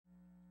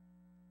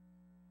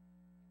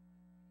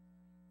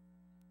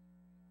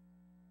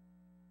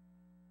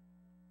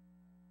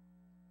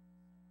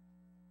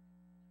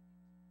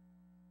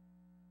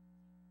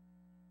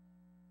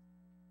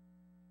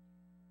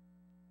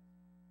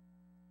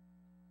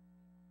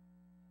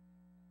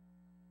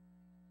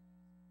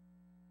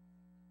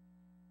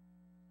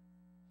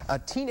A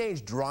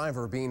teenage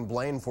driver being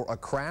blamed for a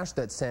crash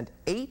that sent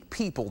 8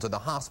 people to the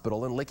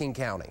hospital in Licking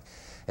County.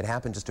 It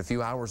happened just a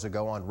few hours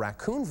ago on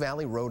Raccoon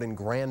Valley Road in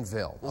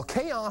Granville. Well,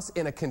 chaos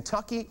in a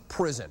Kentucky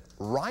prison.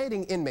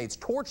 Rioting inmates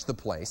torched the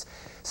place,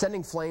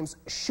 sending flames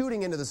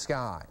shooting into the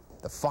sky.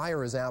 The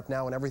fire is out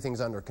now and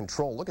everything's under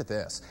control. Look at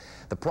this.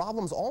 The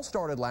problems all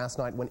started last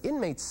night when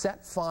inmates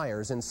set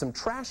fires in some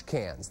trash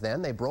cans.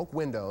 Then they broke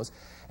windows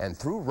and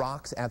threw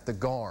rocks at the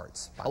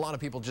guards. A lot of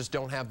people just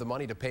don't have the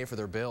money to pay for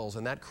their bills,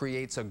 and that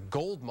creates a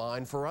gold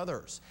mine for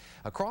others.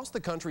 Across the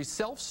country,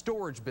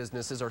 self-storage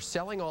businesses are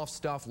selling off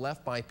stuff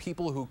left by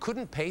people who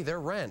couldn't pay their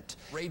rent.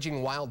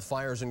 Raging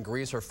wildfires in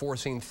Greece are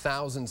forcing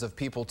thousands of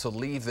people to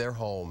leave their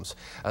homes.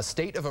 A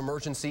state of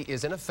emergency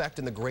is in effect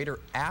in the greater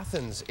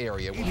Athens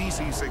area.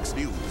 ABC 6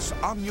 News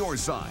on your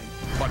side.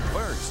 But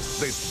first,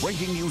 this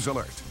breaking news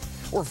alert.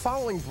 We're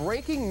following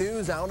breaking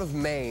news out of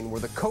Maine, where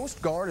the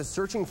Coast Guard is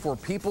searching for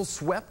people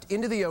swept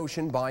into the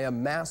ocean by a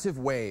massive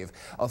wave.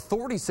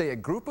 Authorities say a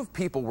group of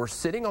people were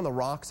sitting on the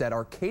rocks at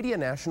Arcadia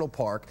National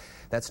Park,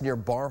 that's near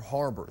Bar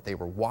Harbor. They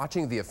were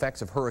watching the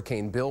effects of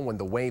Hurricane Bill when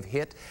the wave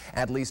hit.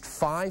 At least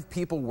 5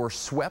 people were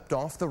swept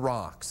off the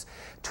rocks.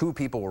 2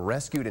 people were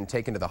rescued and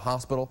taken to the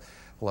hospital.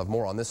 We'll have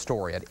more on this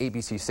story at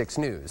ABC 6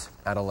 News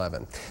at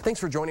 11. Thanks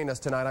for joining us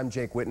tonight. I'm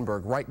Jake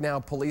Whittenberg. Right now,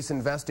 police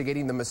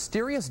investigating the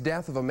mysterious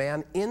death of a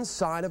man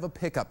inside of a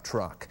pickup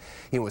truck.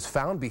 He was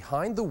found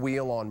behind the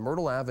wheel on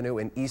Myrtle Avenue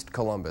in East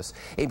Columbus.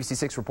 ABC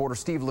 6 reporter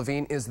Steve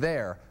Levine is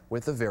there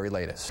with the very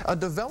latest. A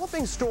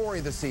developing story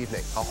this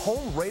evening. A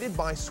home raided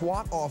by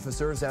SWAT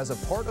officers as a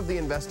part of the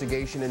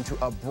investigation into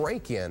a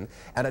break-in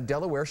at a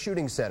Delaware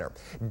shooting center.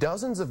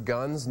 Dozens of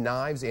guns,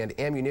 knives, and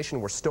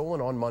ammunition were stolen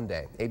on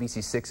Monday. ABC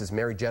 6's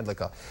Mary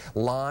Jedlicka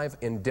live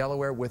in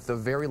Delaware with the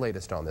very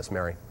latest on this.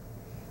 Mary.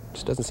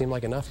 Just doesn't seem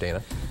like enough,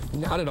 Dana.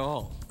 Not at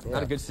all. Yeah.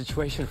 Not a good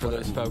situation for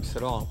those folks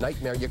at all.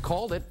 Nightmare. You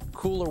called it.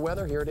 Cooler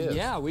weather. Here it is.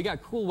 Yeah, we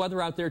got cool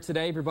weather out there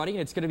today, everybody,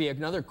 and it's going to be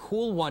another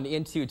cool one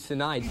into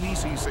tonight.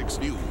 ABC 6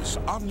 News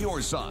on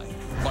your side.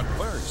 But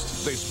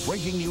first, this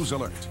breaking news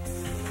alert.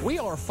 We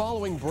are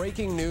following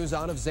breaking news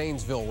out of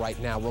Zanesville right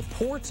now.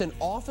 Reports an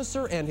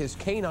officer and his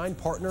canine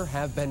partner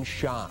have been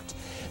shot.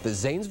 The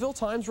Zanesville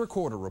Times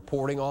Recorder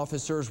reporting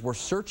officers were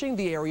searching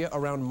the area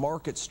around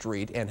Market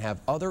Street and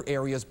have other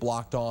areas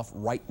blocked off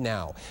right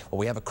now. Well,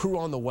 we have a crew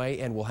on the way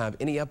and we'll have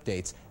any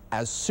updates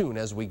as soon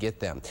as we get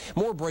them.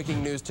 More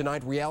breaking news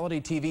tonight.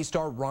 Reality TV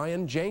star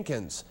Ryan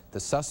Jenkins, the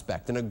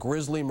suspect in a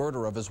grisly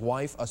murder of his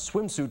wife, a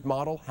swimsuit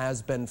model,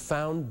 has been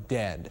found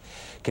dead.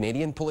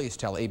 Canadian police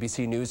tell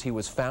ABC News he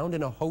was found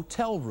in a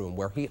hotel room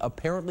where he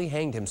apparently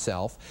hanged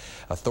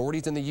himself.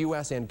 Authorities in the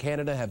U.S. and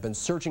Canada have been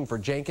searching for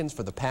Jenkins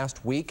for the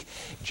past week.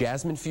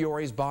 Jasmine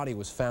Fiore's body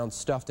was found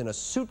stuffed in a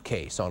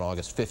suitcase on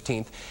August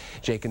 15th.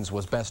 Jenkins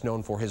was best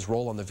known for his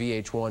role on the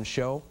VH1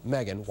 show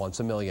Megan Once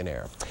a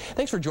Millionaire.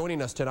 Thanks for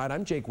joining us tonight.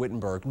 I'm Jake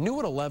Whittenberg. New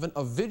at 11,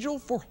 a vigil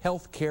for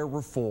health care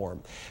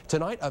reform.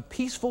 Tonight, a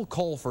peaceful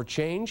call for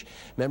change.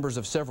 Members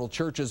of several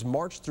churches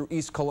marched through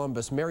East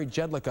Columbus. Mary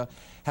Jedlicka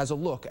has a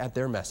look at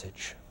their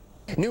message.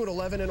 New at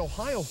 11, an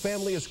Ohio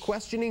family is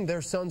questioning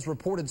their son's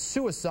reported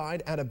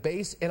suicide at a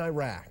base in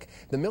Iraq.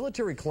 The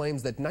military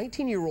claims that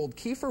 19-year-old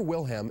Kiefer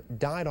Wilhelm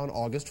died on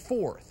August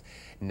 4th.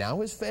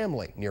 Now his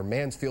family near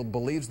Mansfield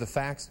believes the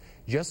facts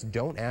just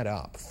don't add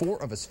up.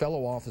 4 of his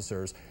fellow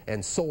officers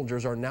and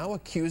soldiers are now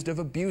accused of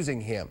abusing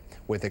him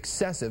with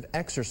excessive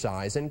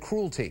exercise and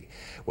cruelty.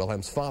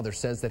 Wilhelm's father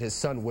says that his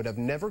son would have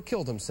never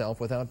killed himself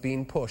without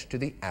being pushed to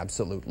the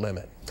absolute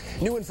limit.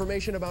 New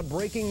information about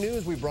breaking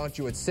news we brought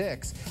you at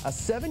 6. A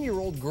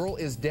 7-year-old girl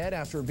is dead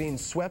after being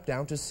swept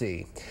out to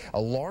sea.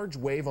 A large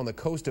wave on the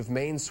coast of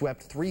Maine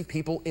swept 3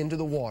 people into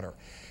the water.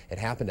 It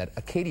happened at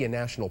Arcadia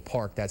National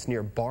Park, that's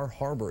near Bar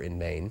Harbor in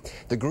Maine.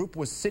 The group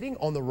was sitting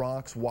on the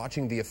rocks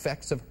watching the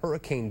effects of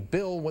Hurricane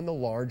Bill when the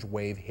large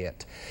wave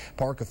hit.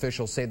 Park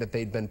officials say that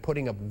they'd been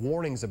putting up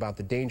warnings about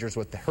the dangers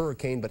with the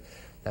hurricane, but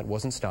that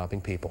wasn't stopping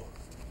people.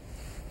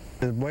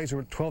 The waves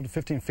were 12 to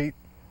 15 feet,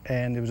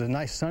 and it was a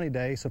nice sunny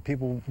day, so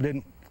people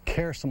didn't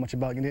care so much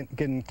about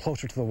getting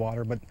closer to the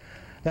water, but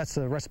that's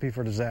a recipe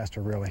for disaster,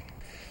 really.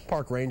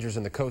 Park rangers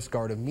and the Coast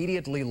Guard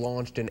immediately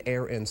launched an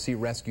air and sea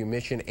rescue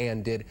mission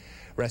and did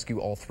rescue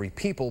all 3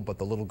 people, but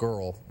the little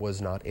girl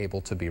was not able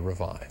to be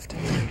revived.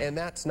 And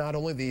that's not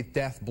only the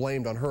death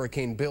blamed on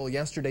Hurricane Bill.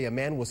 Yesterday, a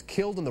man was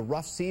killed in the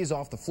rough seas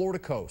off the Florida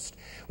coast.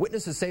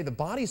 Witnesses say the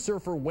body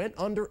surfer went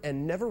under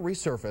and never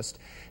resurfaced.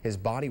 His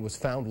body was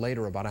found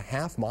later about a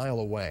half-mile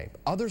away.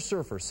 Other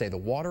surfers say the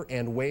water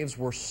and waves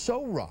were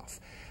so rough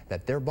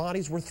that their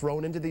bodies were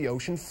thrown into the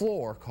ocean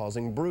floor,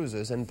 causing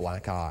bruises and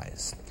black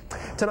eyes.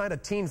 Tonight, a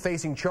teen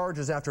facing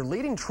charges after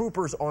leading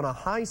troopers on a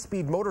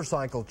high-speed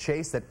motorcycle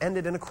chase that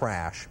ended in a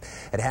crash.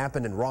 It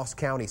happened in Ross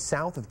County,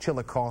 south of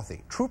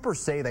Chillicothe. Troopers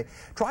say they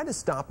tried to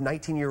stop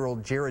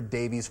 19-year-old Jared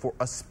Davies for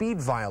a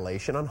speed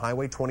violation on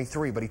Highway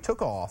 23, but he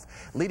took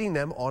off, leading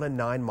them on a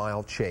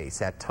 9-mile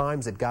chase. At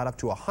times, it got up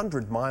to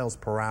 100 miles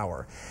per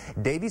hour.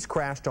 Davies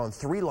crashed on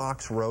 3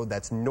 Locks Road,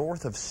 that's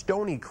north of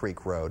Stony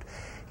Creek Road.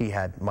 He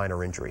had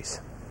minor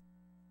injuries.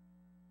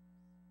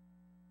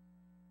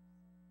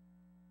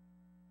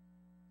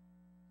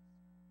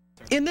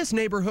 In this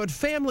neighborhood,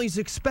 families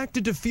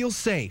expected to feel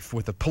safe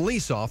with a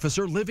police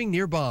officer living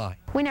nearby.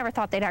 We never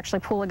thought they'd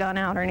actually pull a gun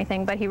out or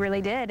anything, but he really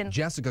did. And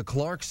Jessica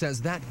Clark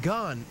says that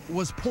gun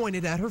was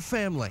pointed at her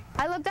family.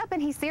 I looked up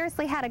and he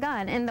seriously had a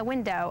gun in the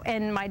window,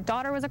 and my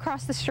daughter was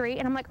across the street,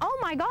 and I'm like, oh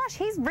my gosh,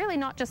 he's really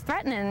not just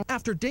threatening.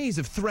 After days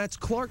of threats,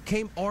 Clark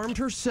came armed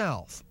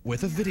herself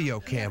with a video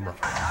camera.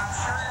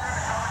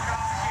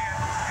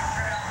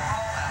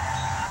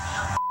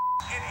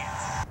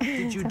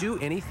 Did you do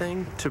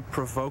anything to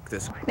provoke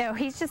this? No,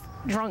 he's just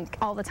drunk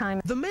all the time.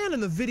 The man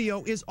in the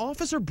video is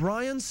Officer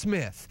Brian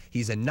Smith.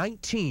 He's a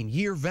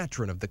 19-year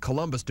veteran of the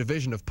Columbus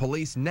Division of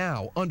Police,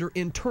 now under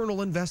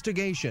internal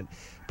investigation.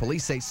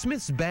 Police say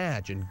Smith's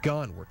badge and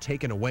gun were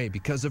taken away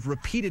because of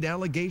repeated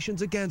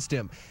allegations against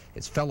him.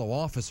 His fellow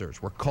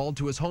officers were called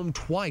to his home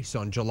twice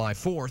on July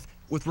 4th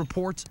with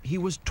reports he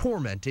was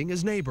tormenting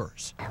his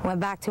neighbors. Went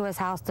back to his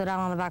house, stood out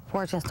on the back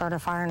porch, and started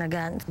firing a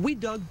gun. We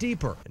dug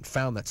deeper and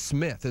found that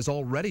Smith is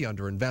already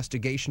under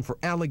investigation for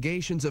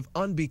allegations of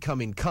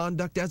unbecoming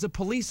conduct as a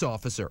police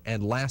officer,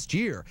 and last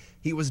year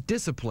he was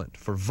disciplined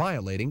for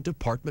violating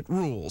department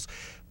rules.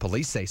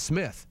 Police say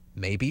Smith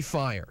may be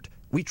fired.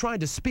 We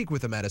tried to speak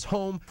with him at his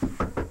home,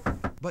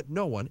 but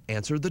no one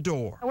answered the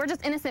door. We're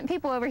just innocent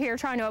people over here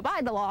trying to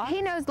abide the law.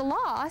 He knows the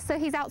law, so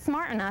he's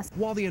outsmarting us.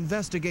 While the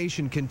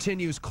investigation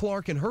continues,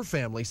 Clark and her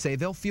family say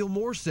they'll feel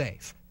more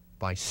safe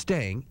by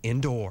staying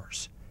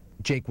indoors.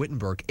 Jake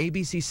Whittenberg,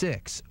 ABC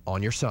 6,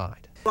 on your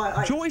side.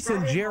 Joyce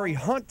and Jerry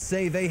Hunt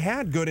say they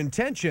had good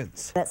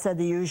intentions. That said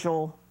the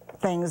usual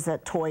things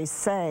that toys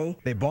say.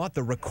 They bought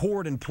the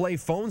Record and Play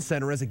phone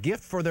center as a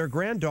gift for their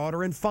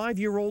granddaughter and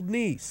 5-year-old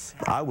niece.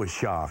 I was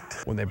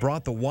shocked. When they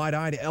brought the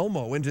wide-eyed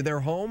Elmo into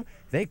their home,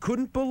 they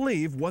couldn't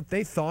believe what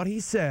they thought he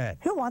said.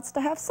 Who wants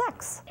to have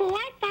sex? Who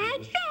wants to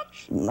have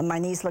sex? My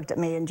niece looked at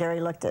me and Jerry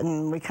looked at,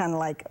 and we kind of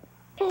like,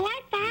 Who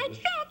wants to have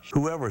sex?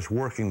 Whoever's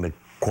working the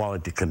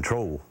quality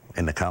control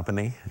in the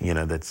company, you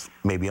know, that's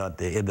maybe at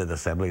the end of the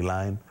assembly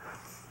line,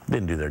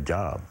 didn't do their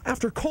job.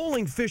 After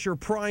calling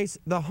Fisher-Price,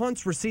 the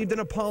Hunts received an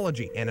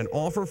apology and an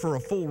offer for a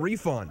full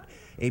refund.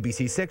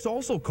 ABC 6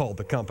 also called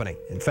the company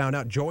and found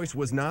out Joyce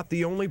was not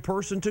the only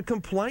person to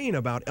complain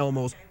about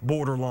Elmo's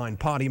borderline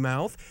potty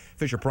mouth.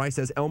 Fisher-Price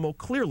says Elmo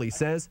clearly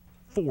says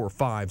 4,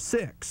 5,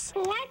 6.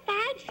 Who wants to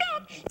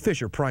have sex?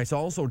 Fisher-Price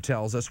also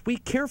tells us we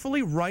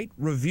carefully write,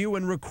 review,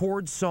 and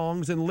record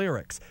songs and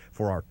lyrics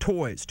for our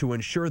toys to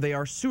ensure they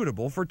are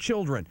suitable for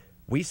children.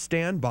 We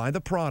stand by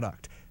the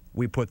product.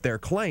 We put their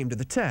claim to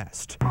the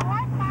test.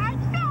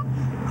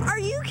 Are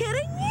you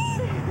kidding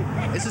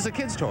me? This is a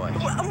kid's toy.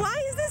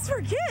 Why is this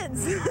for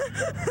kids?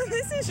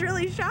 This is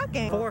really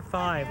shocking. 4 or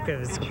 5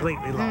 because it's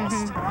completely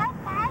lost.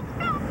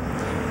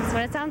 That's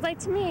what it sounds like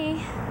to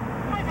me.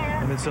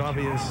 And it's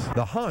obvious.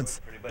 The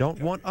Hunts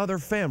don't want other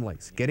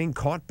families getting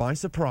caught by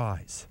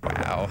surprise.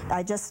 Wow.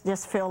 I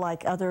just feel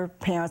like other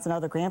parents and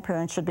other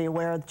grandparents should be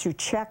aware to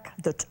check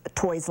the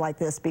toys like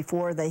this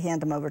before they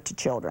hand them over to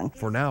children.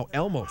 For now,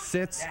 Elmo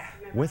sits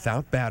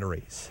without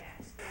batteries.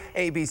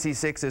 ABC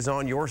 6 is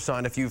on your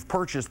side. If you've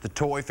purchased the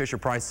toy,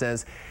 Fisher-Price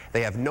says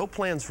they have no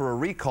plans for a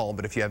recall,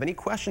 but if you have any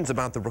questions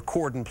about the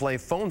Record and Play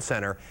phone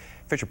center,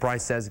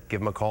 Fisher-Price says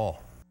give them a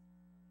call.